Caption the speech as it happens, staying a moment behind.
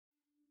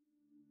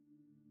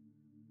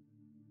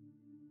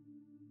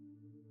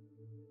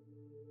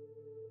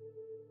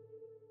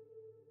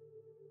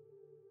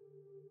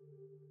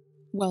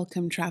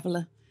Welcome,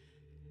 traveller,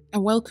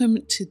 and welcome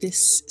to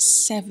this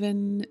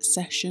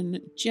 7-session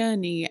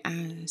journey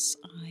as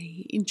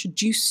I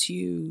introduce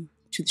you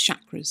to the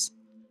chakras.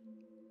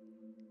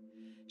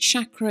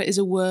 Chakra is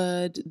a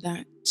word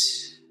that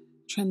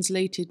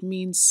translated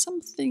means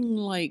something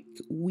like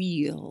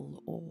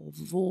wheel or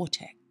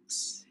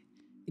vortex.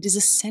 It is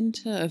a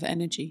center of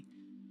energy.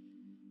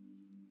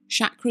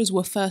 Chakras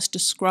were first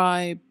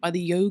described by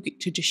the yogic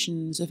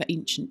traditions of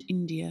ancient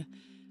India,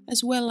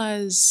 as well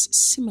as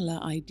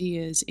similar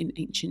ideas in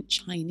ancient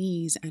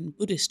Chinese and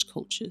Buddhist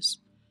cultures.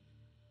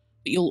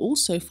 But you'll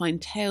also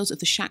find tales of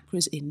the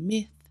chakras in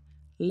myth,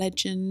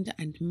 legend,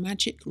 and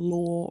magic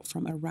lore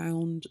from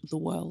around the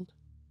world.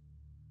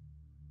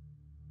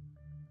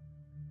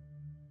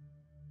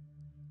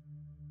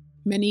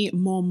 Many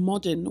more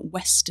modern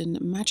Western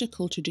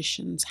magical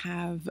traditions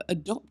have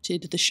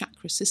adopted the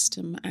chakra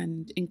system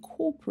and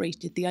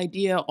incorporated the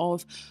idea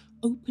of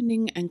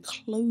opening and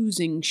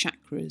closing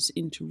chakras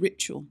into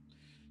ritual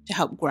to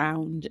help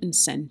ground and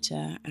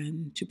center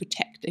and to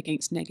protect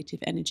against negative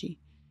energy.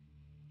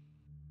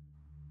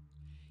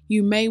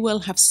 You may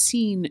well have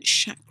seen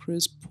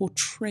chakras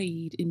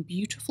portrayed in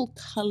beautiful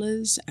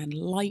colours and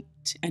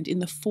light and in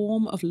the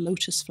form of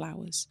lotus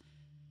flowers.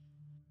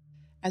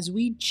 As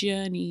we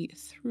journey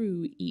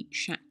through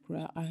each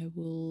chakra, I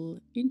will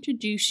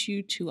introduce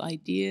you to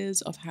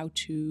ideas of how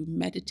to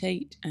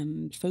meditate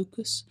and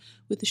focus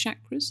with the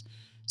chakras.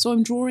 So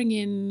I'm drawing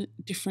in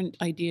different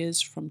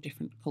ideas from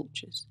different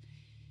cultures.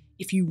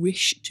 If you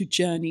wish to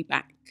journey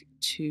back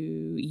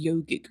to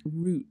yogic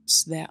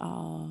roots, there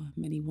are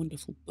many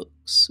wonderful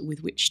books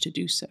with which to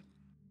do so.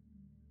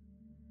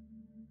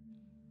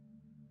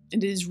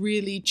 And it is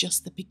really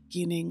just the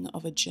beginning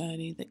of a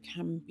journey that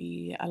can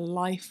be a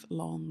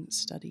lifelong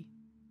study.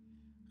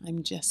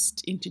 I'm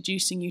just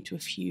introducing you to a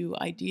few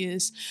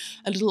ideas,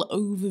 a little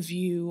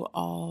overview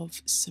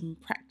of some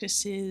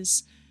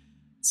practices,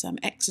 some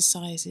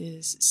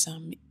exercises,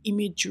 some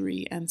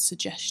imagery and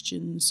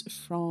suggestions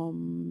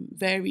from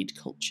varied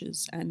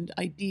cultures and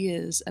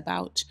ideas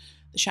about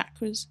the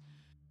chakras.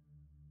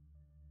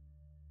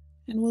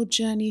 And we'll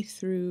journey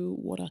through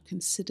what are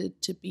considered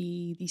to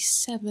be the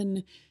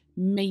 7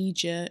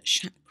 major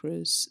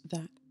chakras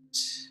that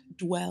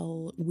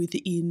dwell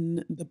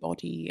within the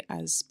body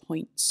as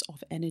points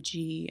of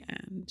energy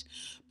and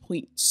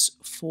points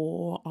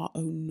for our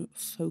own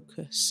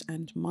focus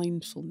and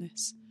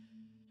mindfulness.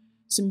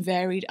 Some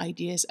varied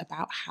ideas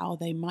about how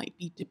they might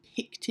be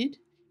depicted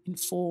in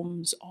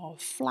forms of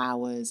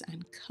flowers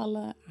and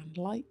colour and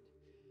light.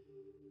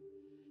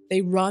 They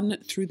run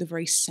through the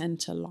very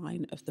center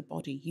line of the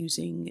body,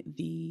 using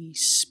the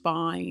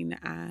spine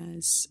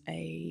as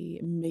a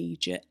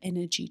major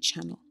energy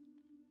channel.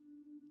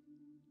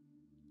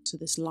 So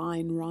this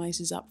line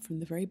rises up from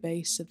the very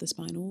base of the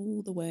spine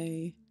all the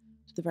way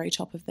to the very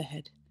top of the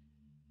head.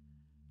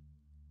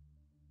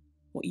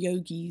 What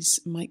yogis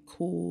might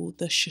call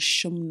the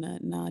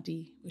Sushumna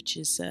Nadi, which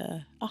is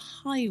a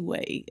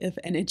highway of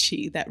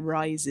energy that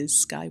rises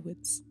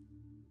skywards.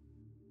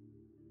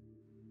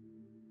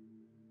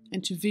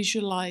 And to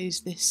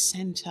visualize this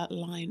center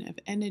line of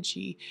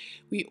energy,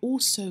 we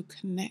also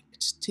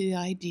connect to the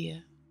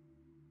idea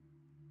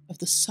of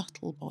the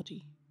subtle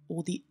body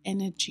or the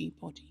energy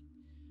body,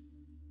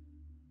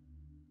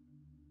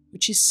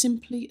 which is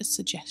simply a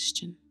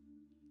suggestion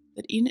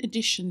that in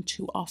addition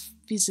to our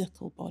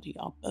physical body,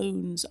 our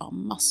bones, our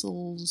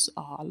muscles,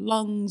 our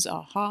lungs,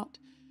 our heart,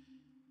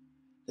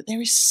 that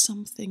there is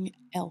something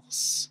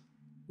else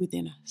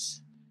within us,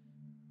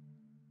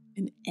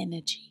 an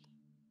energy.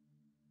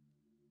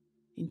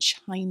 In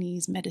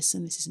Chinese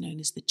medicine, this is known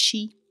as the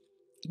qi.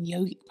 In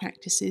yogic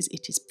practices,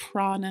 it is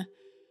prana.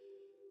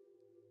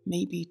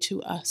 Maybe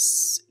to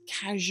us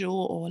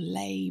casual or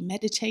lay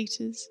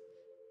meditators,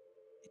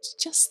 it's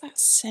just that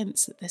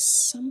sense that there's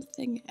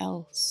something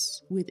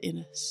else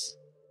within us,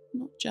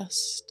 not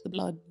just the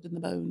blood and the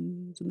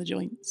bones and the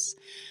joints.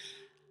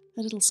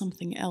 A little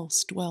something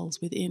else dwells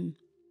within.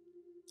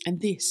 And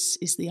this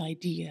is the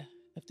idea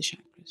of the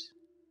chakras.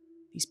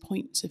 These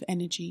points of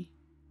energy,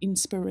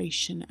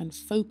 inspiration and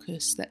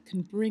focus that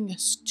can bring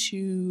us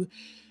to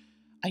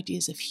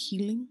ideas of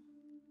healing,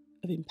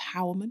 of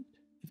empowerment,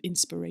 of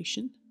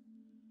inspiration.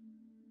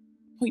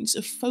 Points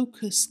of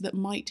focus that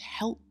might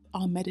help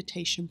our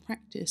meditation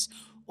practice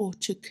or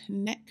to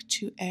connect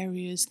to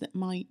areas that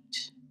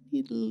might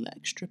need a little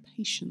extra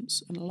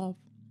patience and love.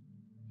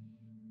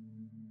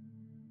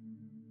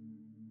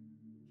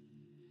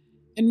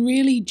 And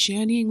really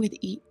journeying with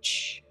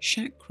each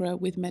chakra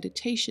with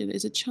meditation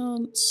is a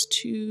chance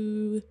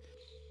to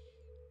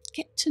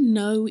get to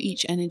know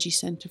each energy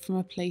center from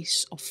a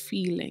place of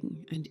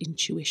feeling and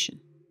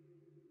intuition.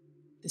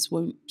 This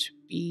won't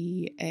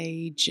be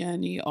a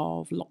journey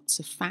of lots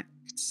of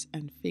facts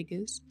and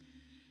figures.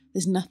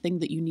 There's nothing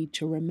that you need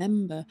to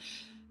remember,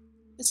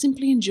 but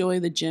simply enjoy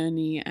the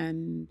journey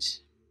and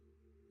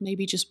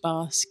maybe just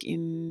bask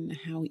in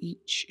how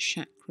each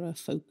chakra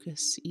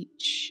focus,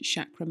 each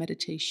chakra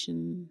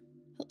meditation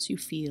helps you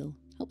feel,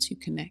 helps you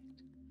connect.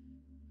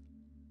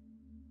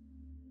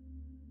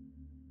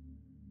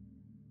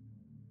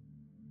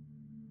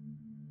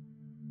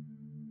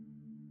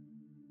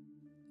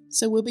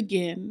 So we'll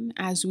begin,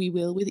 as we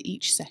will with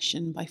each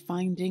session, by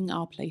finding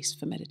our place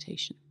for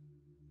meditation.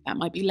 That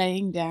might be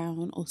laying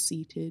down or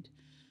seated,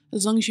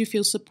 as long as you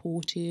feel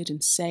supported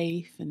and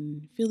safe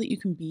and feel that you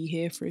can be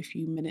here for a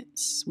few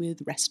minutes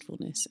with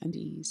restfulness and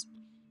ease.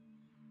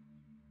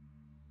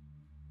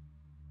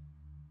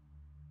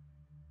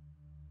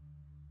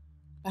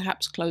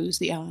 Perhaps close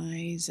the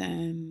eyes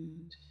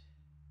and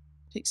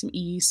take some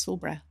easeful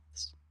breaths.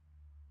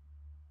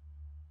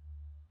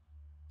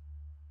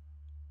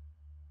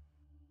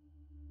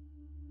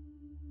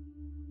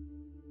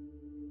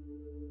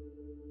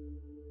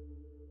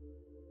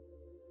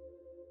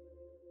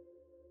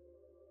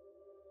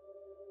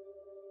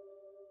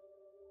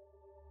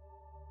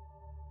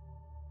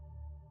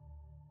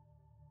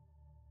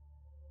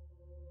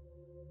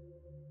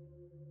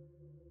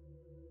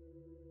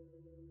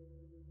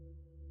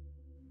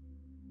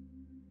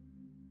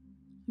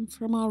 And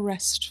from our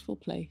restful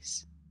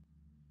place,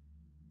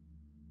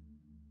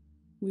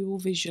 we will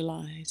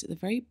visualize at the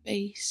very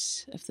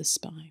base of the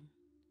spine,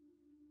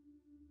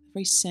 the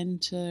very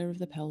center of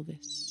the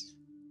pelvis,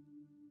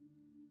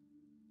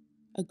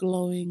 a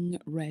glowing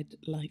red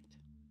light.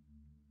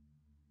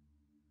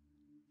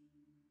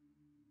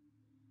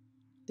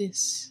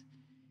 This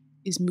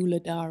is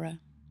Muladhara,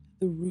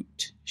 the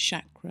root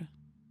chakra,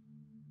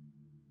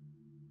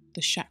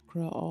 the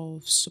chakra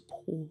of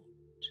support,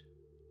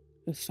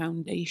 of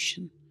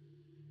foundation,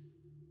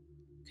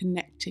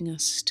 connecting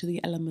us to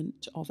the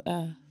element of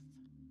earth.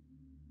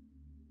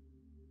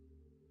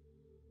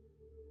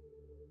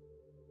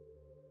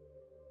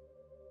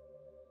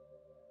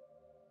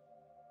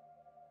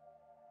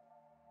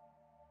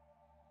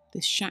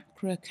 This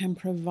chakra can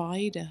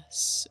provide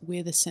us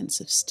with a sense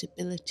of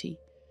stability,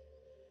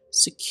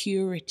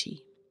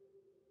 security,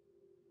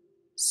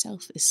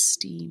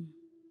 self-esteem,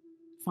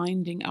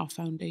 finding our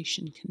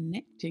foundation,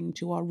 connecting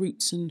to our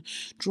roots and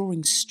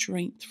drawing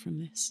strength from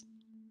this.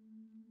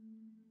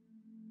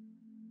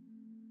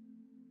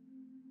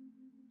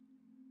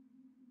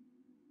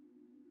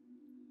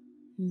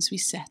 As we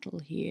settle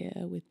here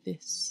with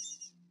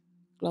this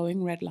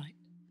glowing red light,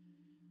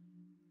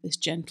 this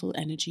gentle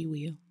energy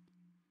wheel,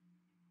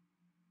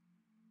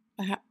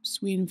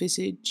 perhaps we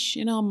envisage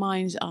in our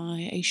mind's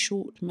eye a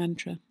short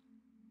mantra.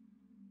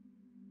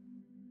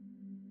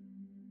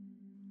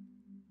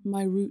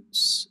 My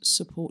roots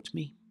support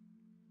me.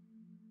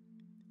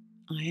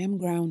 I am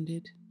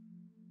grounded.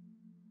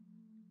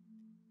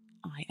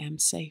 I am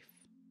safe.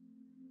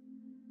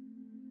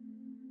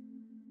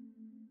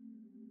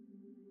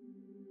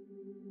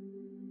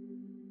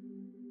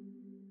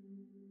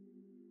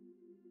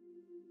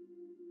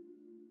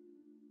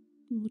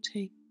 And we'll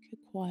take a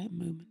quiet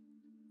moment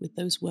with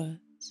those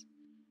words,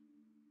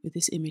 with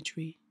this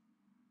imagery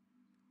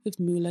of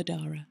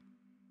Muladhara,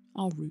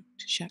 our root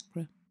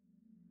chakra.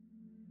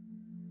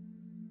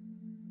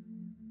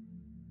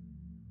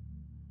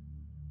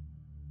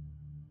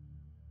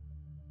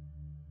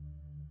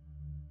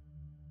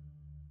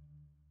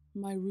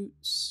 My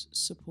roots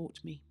support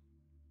me.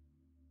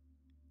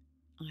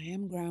 I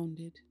am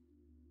grounded.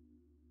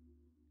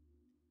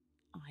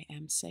 I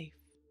am safe.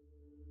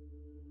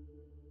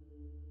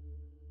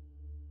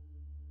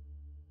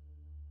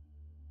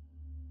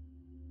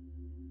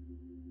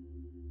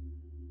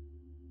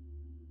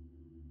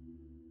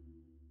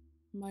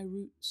 My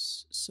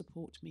roots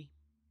support me.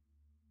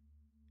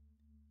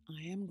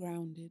 I am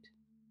grounded.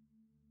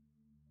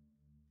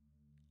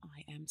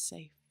 I am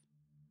safe.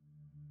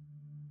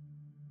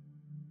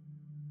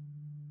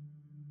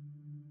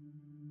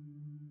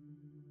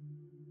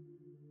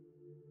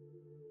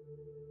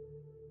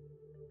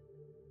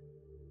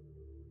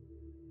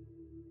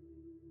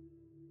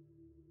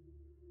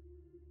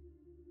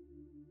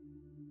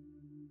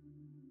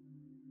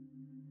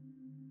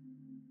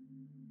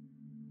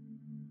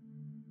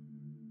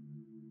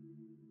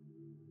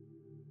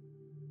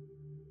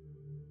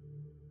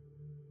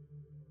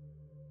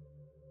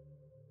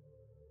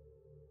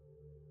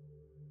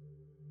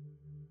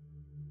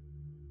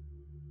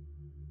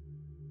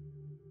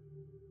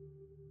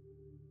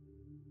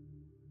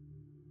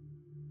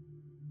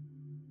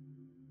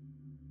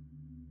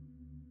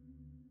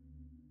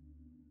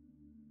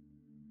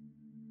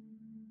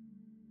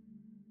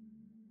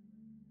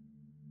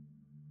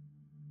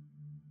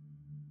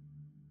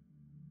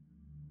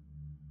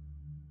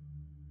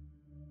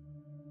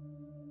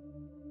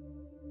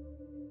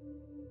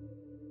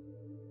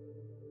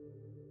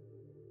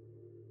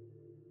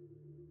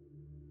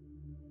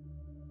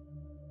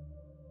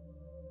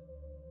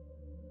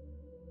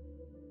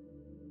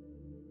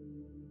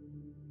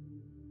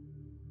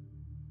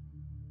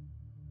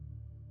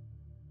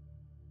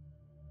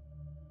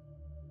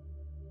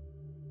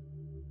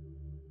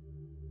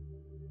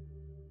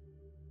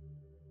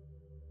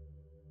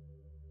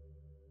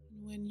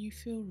 When you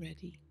feel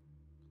ready,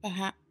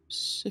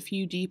 perhaps a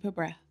few deeper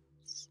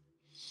breaths.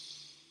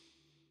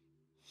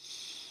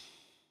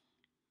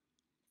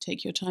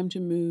 Take your time to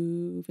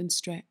move and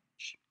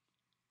stretch.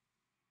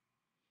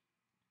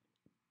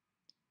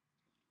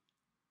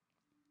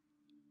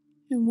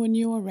 And when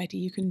you are ready,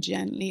 you can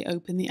gently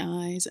open the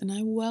eyes, and I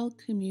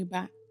welcome you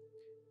back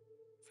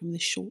from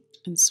this short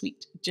and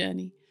sweet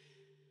journey.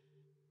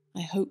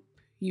 I hope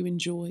you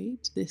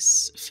enjoyed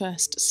this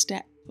first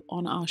step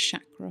on our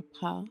chakra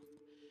path.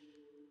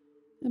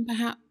 And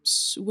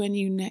perhaps when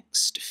you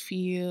next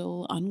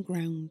feel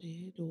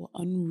ungrounded or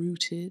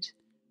unrooted,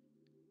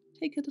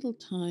 take a little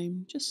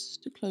time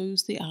just to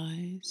close the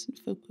eyes and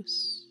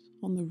focus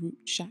on the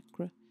root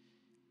chakra.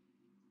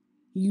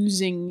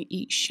 Using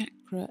each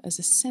chakra as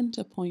a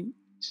center point,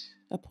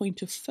 a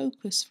point of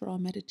focus for our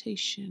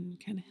meditation,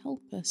 can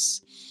help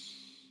us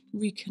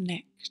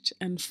reconnect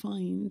and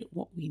find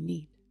what we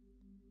need.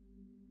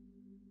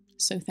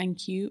 So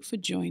thank you for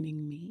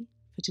joining me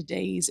for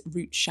today's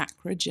root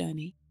chakra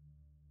journey.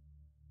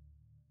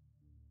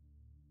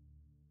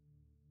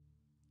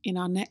 In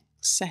our next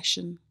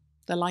session,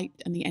 the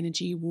light and the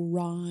energy will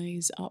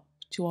rise up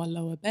to our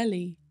lower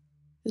belly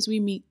as we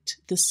meet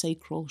the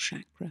sacral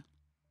chakra.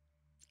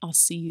 I'll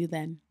see you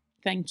then.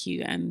 Thank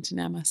you and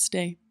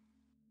namaste.